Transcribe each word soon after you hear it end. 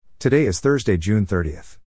Today is Thursday, June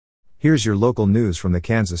 30th. Here's your local news from the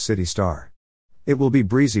Kansas City Star. It will be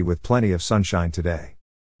breezy with plenty of sunshine today.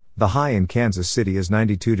 The high in Kansas City is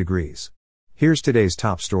 92 degrees. Here's today's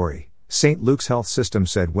top story. St. Luke's Health System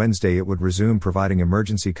said Wednesday it would resume providing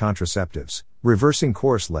emergency contraceptives, reversing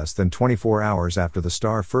course less than 24 hours after the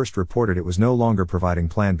Star first reported it was no longer providing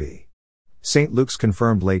Plan B. St. Luke's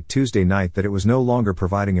confirmed late Tuesday night that it was no longer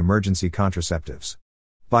providing emergency contraceptives.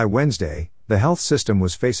 By Wednesday, the health system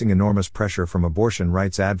was facing enormous pressure from abortion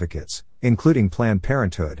rights advocates, including Planned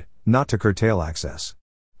Parenthood, not to curtail access.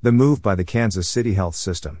 The move by the Kansas City Health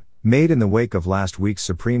System, made in the wake of last week's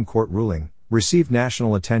Supreme Court ruling, received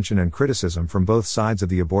national attention and criticism from both sides of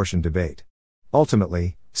the abortion debate.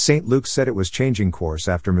 Ultimately, St. Luke's said it was changing course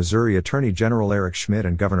after Missouri Attorney General Eric Schmitt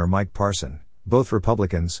and Governor Mike Parson, both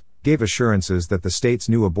Republicans, gave assurances that the state's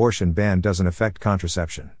new abortion ban doesn't affect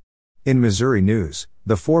contraception. In Missouri news,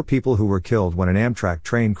 the 4 people who were killed when an Amtrak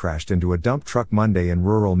train crashed into a dump truck Monday in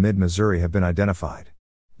rural mid-Missouri have been identified.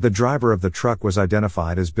 The driver of the truck was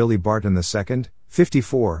identified as Billy Barton II,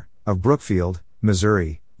 54, of Brookfield,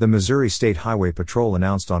 Missouri, the Missouri State Highway Patrol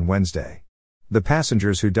announced on Wednesday. The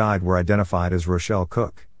passengers who died were identified as Rochelle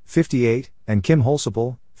Cook, 58, and Kim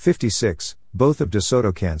Holsipple, 56, both of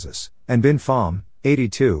DeSoto, Kansas, and Ben Pham,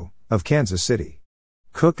 82, of Kansas City.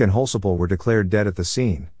 Cook and Holsipple were declared dead at the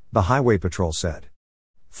scene, the Highway Patrol said.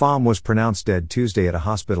 Pham was pronounced dead Tuesday at a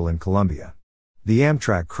hospital in Columbia. The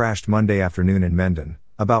Amtrak crashed Monday afternoon in Mendon,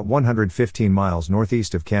 about 115 miles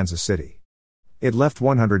northeast of Kansas City. It left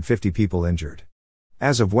 150 people injured.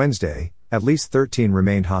 As of Wednesday, at least 13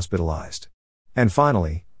 remained hospitalized. And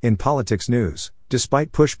finally, in politics news,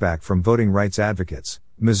 despite pushback from voting rights advocates,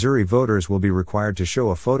 Missouri voters will be required to show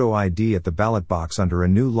a photo ID at the ballot box under a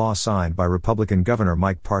new law signed by Republican Governor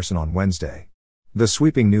Mike Parson on Wednesday. The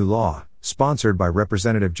sweeping new law, sponsored by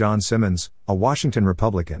Representative John Simmons, a Washington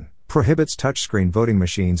Republican, prohibits touchscreen voting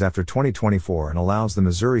machines after 2024 and allows the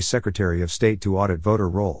Missouri Secretary of State to audit voter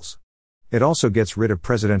rolls. It also gets rid of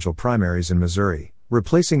presidential primaries in Missouri,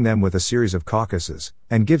 replacing them with a series of caucuses,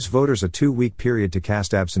 and gives voters a 2-week period to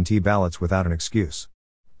cast absentee ballots without an excuse.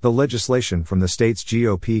 The legislation from the state's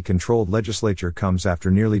GOP-controlled legislature comes after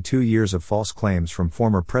nearly 2 years of false claims from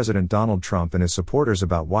former President Donald Trump and his supporters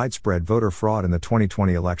about widespread voter fraud in the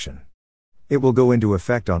 2020 election. It will go into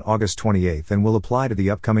effect on August 28 and will apply to the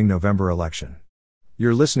upcoming November election.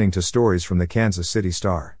 You're listening to stories from the Kansas City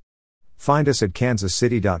Star. Find us at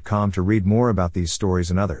kansascity.com to read more about these stories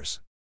and others.